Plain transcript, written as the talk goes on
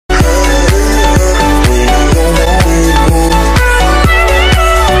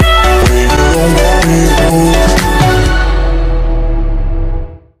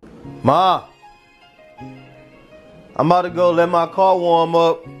I'm about to go let my car warm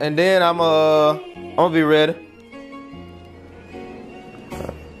up, and then I'm gonna be ready.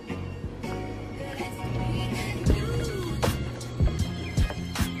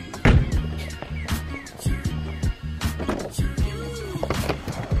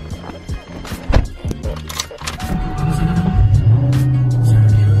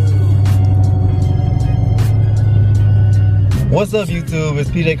 What's up, YouTube? It's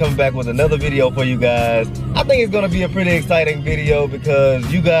PJ coming back with another video for you guys. I think it's gonna be a pretty exciting video because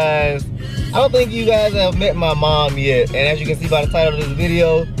I don't think you guys have met my mom yet. And as you can see by the title of this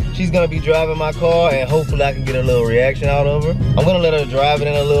video, she's gonna be driving my car, and hopefully I can get a little reaction out of her. I'm gonna let her drive it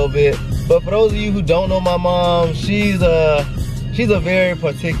in a little bit. But for those of you who don't know my mom, she's a very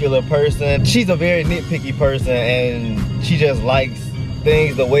particular person. She's a very nitpicky person, and she just likes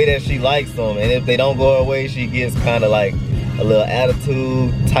things the way that she likes them. And if they don't go her way, she gets kind of like a little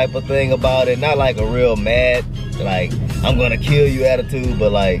attitude type of thing about it. Not like a real mad, like I'm gonna kill you attitude,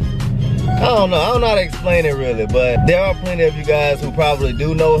 but like, I don't know how to explain it really. But there are plenty of you guys who probably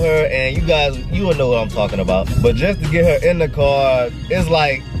do know her, and you will know what I'm talking about. But just to get her in the car, it's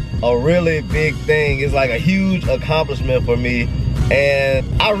like a really big thing. It's like a huge accomplishment for me, and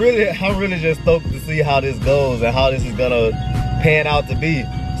I'm really just stoked to see how this goes and how this is gonna pan out to be.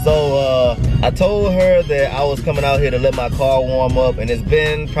 So I told her that I was coming out here to let my car warm up, and it's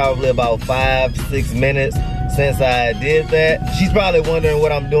been probably about 5-6 minutes since I did that. She's probably wondering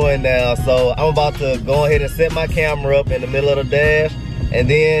what I'm doing now, so I'm about to go ahead and set my camera up in the middle of the dash and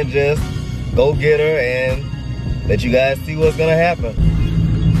then just go get her and let you guys see what's gonna happen.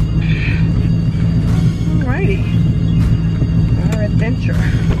 Alrighty, our adventure.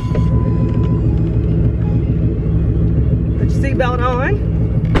 Put your seatbelt on.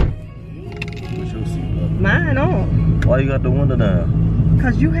 Mine on. Why you got the window down?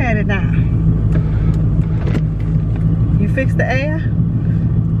 Cause you had it down. You fixed the air?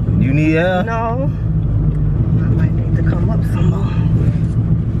 You need air? No. I might need to come up some more.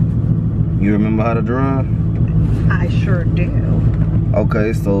 You remember how to drive? I sure do.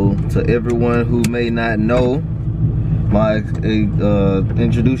 Okay, so to everyone who may not know,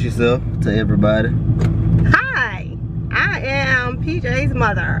 introduce yourself to everybody. Hi, I am PJ's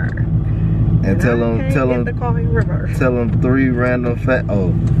mother. And tell them the car in reverse. Tell them 3 random facts.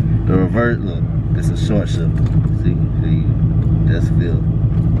 Oh, the reverse. Look, it's a short shift. See, that's fill,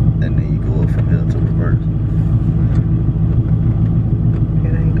 and then you go up from here to reverse.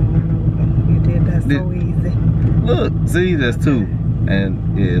 It ain't going over. You did that so easy. Look, see, that's 2, and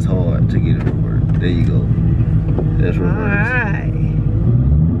yeah, it's hard to get it reverse. There you go. That's reverse. All right.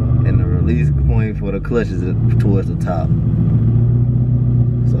 And the release point for the clutch is towards the top.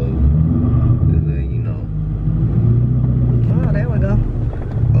 So.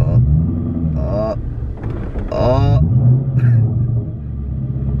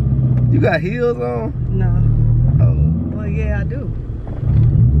 You got heels on? No. Oh. Well, yeah, I do.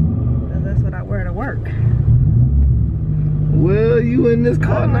 That's what I wear to work. Well, you in this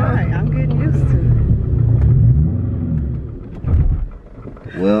car now? Alright, I'm getting used to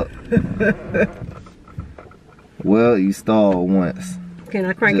it. Well, you stalled once. Can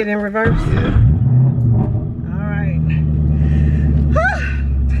I crank it in reverse? Yeah. Alright.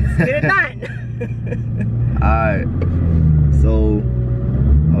 Get it done. Alright. So,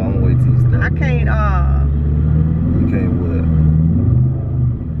 I'm gonna wait till you stop. I can't, You can't what?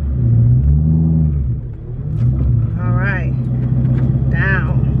 Alright.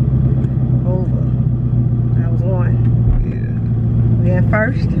 Down. Over. That was 1. Yeah. We in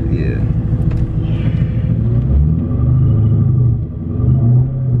first? Yeah.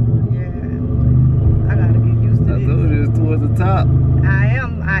 Yeah. I gotta get used to this. I told you it's towards the top. I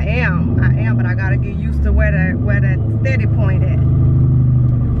am, but I gotta get used to where that steady point at.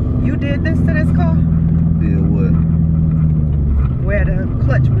 You did this to this car? Did what? Where the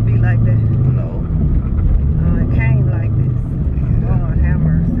clutch would be like that? No. Oh, it came like this. Yeah. Lord have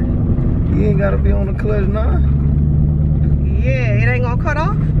mercy. You ain't gotta be on the clutch now. Yeah, it ain't gonna cut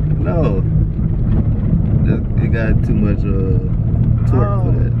off? No. It got too much torque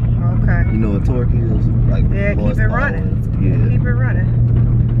for that. Okay. You know what torque is? Like, yeah, keep it running. Yeah. Keep it running.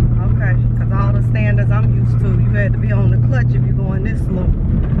 Okay, because all the standards I'm used to, you had to be on the clutch if you're going this slow.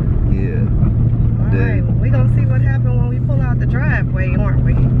 Yeah. Alright, well, we're gonna see what happens when we pull out the driveway, aren't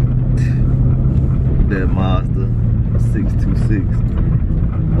we? That Mazda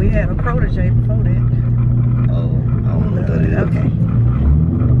 626. We had a protege before that. Oh, I don't know what that is. Okay.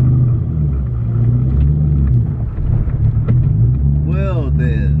 Well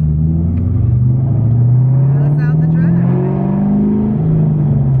then. Let us out the driveway.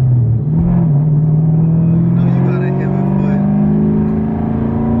 You know you got a heavy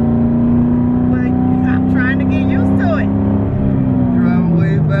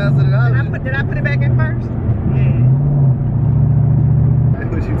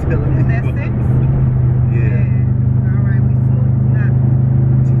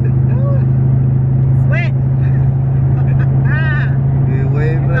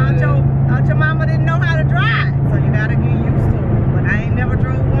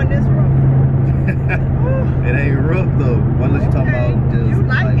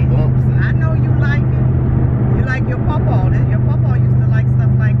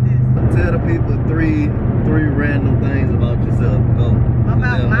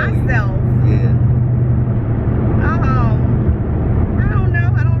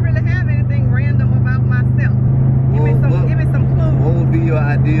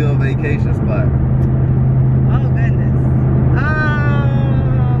spot? Oh goodness.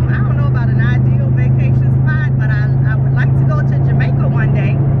 I don't know about an ideal vacation spot, but I would like to go to Jamaica one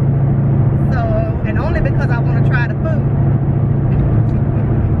day. So, and only because I want to try the food.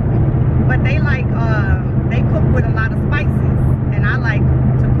 But they like they cook with a lot of spices, and I like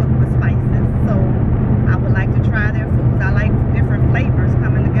to cook with spices. So I would like to try their foods. I like different flavors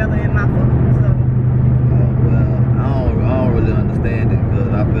coming together in my food. So. Well, I don't really understand it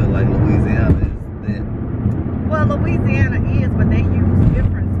because I feel like Louisiana is that. Well, Louisiana is, but they use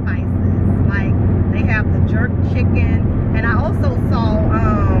different spices. Like they have the jerk chicken, and I also saw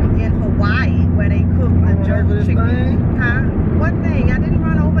in Hawaii where they cook the jerk chicken. Huh? What thing? I didn't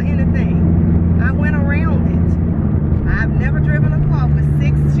run over anything. I went around it. I've never driven a car with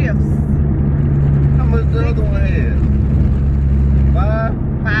 6 shifts. How much the other one had? 5?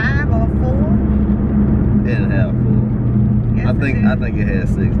 5 or 4? It didn't have 4. Yes, I think it had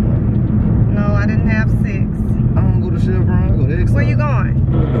 6 more. No, I didn't have 6. I don't go to Chevron, I go to Exxon. Where you going?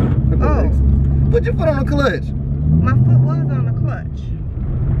 Oh. Put your foot on the clutch. My foot was on the clutch.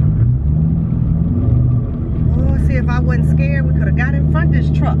 Oh, see, if I wasn't scared, we could have got in front of this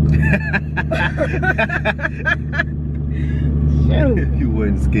truck. Shoot. You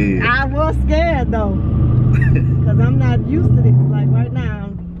wasn't scared. I was scared though, because I'm not used to this. Like right now.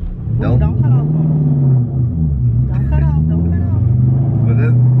 Don't cut off. Don't cut off. Don't cut off. But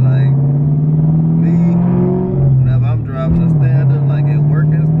that's like me. Whenever I'm driving a standard, like at work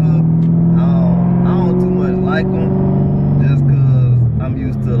and stuff, I don't too much like them, just cause I'm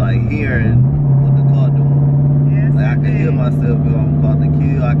used to like hearing what the car doing. Yes, like I can hear myself if I'm about to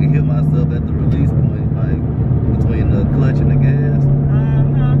kill. I can hear myself at the release point, like between the clutch and the gas.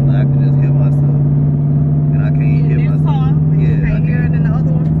 Like I can just hear myself, and I can't hear myself. Car, yeah, I can't hear it in the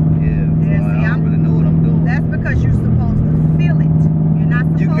other one. Yeah, so Yeah, see, I don't really know what I'm doing. That's because you're supposed to feel it. You're not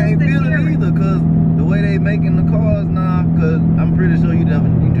supposed to You can't feel it either, cause the way they making the cars now, cause I'm pretty sure you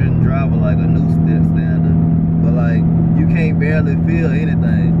didn't drive like a new standard, but like you can't barely feel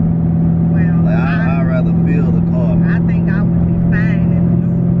anything. Well, Like I'd rather feel the car. I think I would be fine in the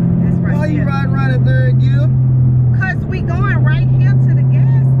new one. This right Why here. you riding around in 3rd gear? Cause we going right here to the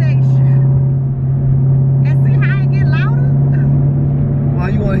gas station. And see how it get louder? Why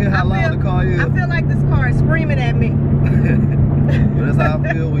you want to hear how loud the car is? I feel like this car is screaming at me. Well, that's how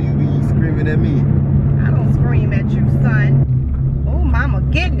I feel when you be screaming at me. I don't scream at you, son. Oh, mama,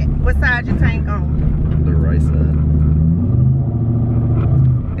 getting it. What side your tank on? The right side.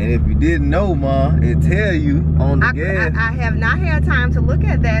 And if you didn't know, Ma, it tell you on the gas. I have not had time to look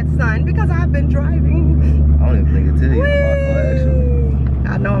at that, son, because I've been driving. I don't even think it tell you on my car, actually.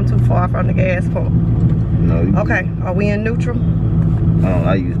 I know I'm too far from the gas pump. No. Okay, are we in neutral? Oh,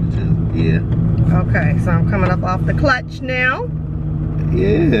 I used to just, yeah. Okay, so I'm coming up off the clutch now.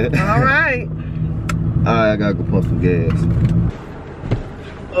 Yeah. All right. Alright, I gotta go pump some gas.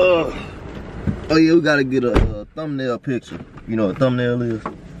 Oh yeah, we gotta get a thumbnail picture. You know what a thumbnail is?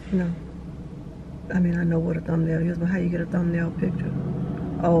 No. I mean, I know what a thumbnail is, but how you get a thumbnail picture?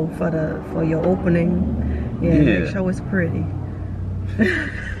 Oh, for your opening. Yeah, make sure it's pretty.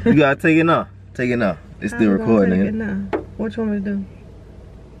 You gotta take it now. Take it now. It's still recording. Take it now. What you want me to do?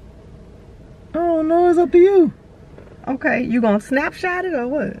 I don't know, it's up to you. Okay, you gonna snapshot it or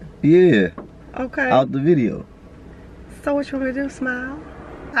what? Yeah. Okay. Out the video. So what you want me to do? Smile?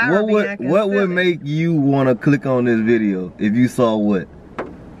 What would make you want to click on this video if you saw what?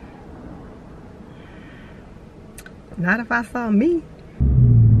 Not if I saw me.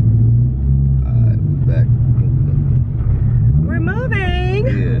 Alright, we back. We're moving.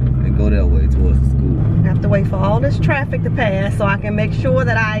 Yeah, and go that way towards the school. I have to wait for all this traffic to pass so I can make sure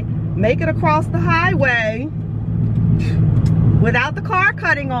that I make it across the highway without the car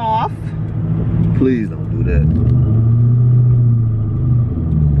cutting off. Please don't do that.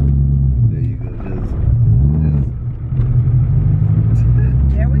 There you go.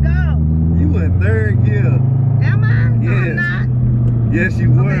 There we go. You in 3rd gear. Am I? Yes. No, I'm not. Yes, you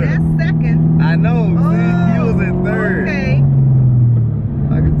were. Okay, that's 2nd. I know. Oh, See, you was in 3rd. Okay.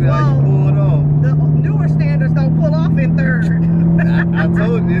 I can tell how you pulled off. The newer standards don't pull off in 3rd. I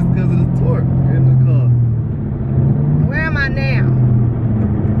told you it's because of the torque in the car. Where am I now?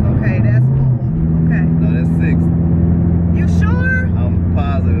 Okay, that's 4th. Okay. No, that's 6th. You sure? I'm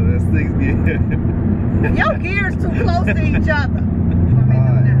positive that's 6th gear. Your gears too close to each other.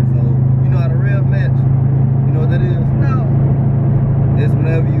 Alright, so you know how to rev match? You know what that is? No. It's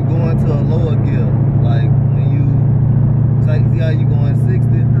whenever you go into a lower gear. Like when you see how you going 60?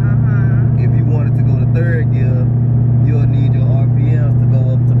 If you wanted to go to 3rd gear, you'll need your RPMs to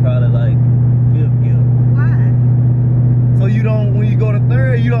go up to probably like 5th gear. Why? So you don't, when you go to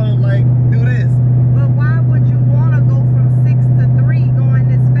 3rd, you don't like do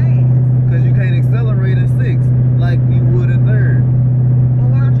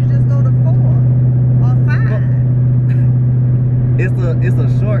it's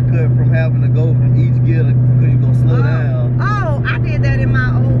a shortcut from having to go from each gear because you're gonna slow down. Oh, I did that in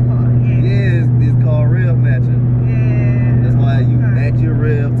my old car. Yeah. Yeah, it's called rev matching. Yeah. That's why you match your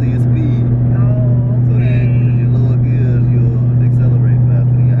rev to your speed. Oh, So okay. then, because your lower gears, you'll accelerate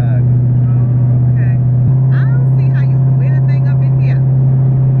faster than your high gears. Oh, okay. I don't see how you do anything up in here.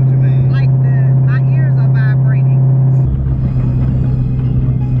 What you mean? Like my ears are vibrating.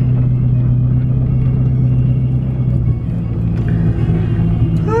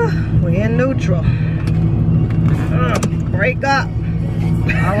 We're in neutral. Break up.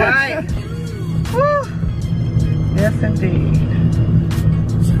 All right. Woo. Yes, indeed.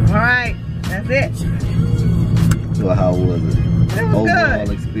 All right. That's it. So how was it? It was Overall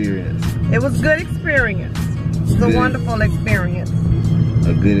good. experience. It was a good experience. It was a wonderful experience.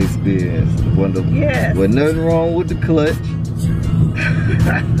 A good experience. Wonderful. Yes. With nothing wrong with the clutch.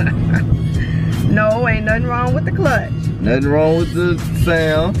 No, ain't nothing wrong with the clutch. Nothing wrong with the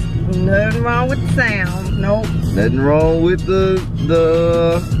sound. Nothing wrong with the sound. Nope. Nothing wrong with the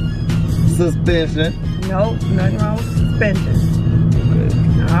suspension. Nope. Nothing wrong with the suspension.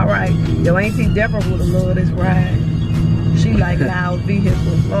 Okay. All right. Your Auntie Deborah would have loved this ride. She like loud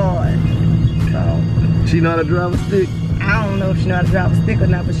vehicles, Lord. So She know how to drive a stick. I don't know if she know how to drive a stick or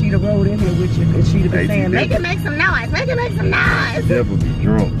not, but she'd have rode in here with you and she'd have been saying, make it make some noise, make it make some noise. Deborah be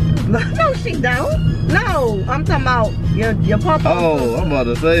drunk. No, she don't. No, I'm talking about your papa. Oh, I'm about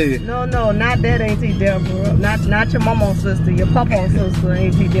to say. No, not that Auntie Deborah. Not your mama's sister. Your papa's sister,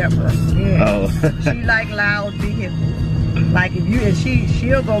 Auntie Deborah. Yeah. Oh. She like loud vehicles. Like if you and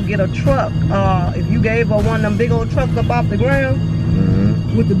she'll go get a truck. If you gave her one of them big old trucks up off the ground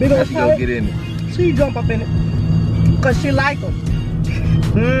with the big old she go get in it. she jump up in it. Cause she like them.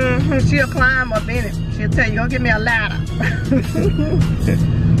 She'll climb up in it. She'll tell you, go get me a ladder.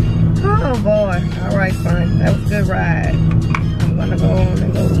 Oh boy. All right, fine. That was a good ride. I'm gonna go on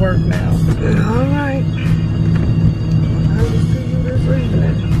and go to work now. All right. I will see you this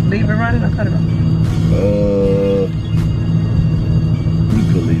evening. Leave it running or cut it off? You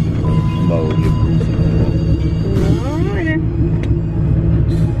could leave it running. I'm about to get Bruce in there. All right then.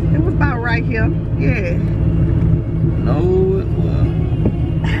 It was about right here. Yeah. No, it wasn't.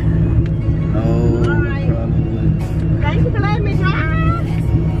 No, All right. it probably wasn't. Thank you for letting me drive.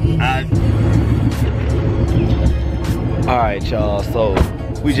 Alright y'all, so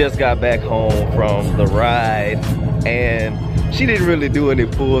we just got back home from the ride and she didn't really do any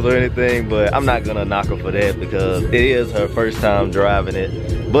pulls or anything, but I'm not gonna knock her for that because it is her first time driving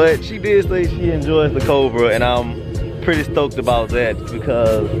it. But she did say she enjoys the Cobra and I'm pretty stoked about that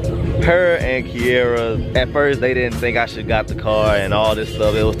because her and Kiera, at first they didn't think I should got the car and all this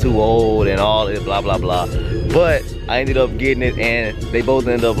stuff. It was too old and all this blah blah blah. But I ended up getting it and they both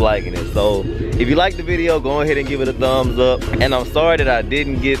ended up liking it. So if you like the video, go ahead and give it a thumbs up. And I'm sorry that I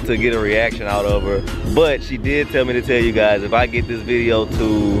didn't get to get a reaction out of her, but she did tell me to tell you guys if I get this video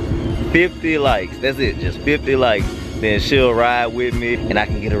to 50 likes, that's it, just 50 likes, then she'll ride with me and I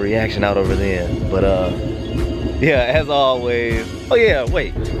can get a reaction out of her then. But yeah, as always, oh yeah,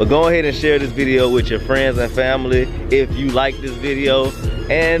 wait, but go ahead and share this video with your friends and family if you like this video,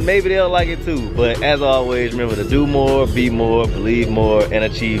 and maybe they'll like it too. But as always, remember to do more, be more, believe more, and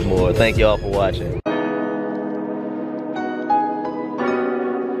achieve more. Thank y'all for watching.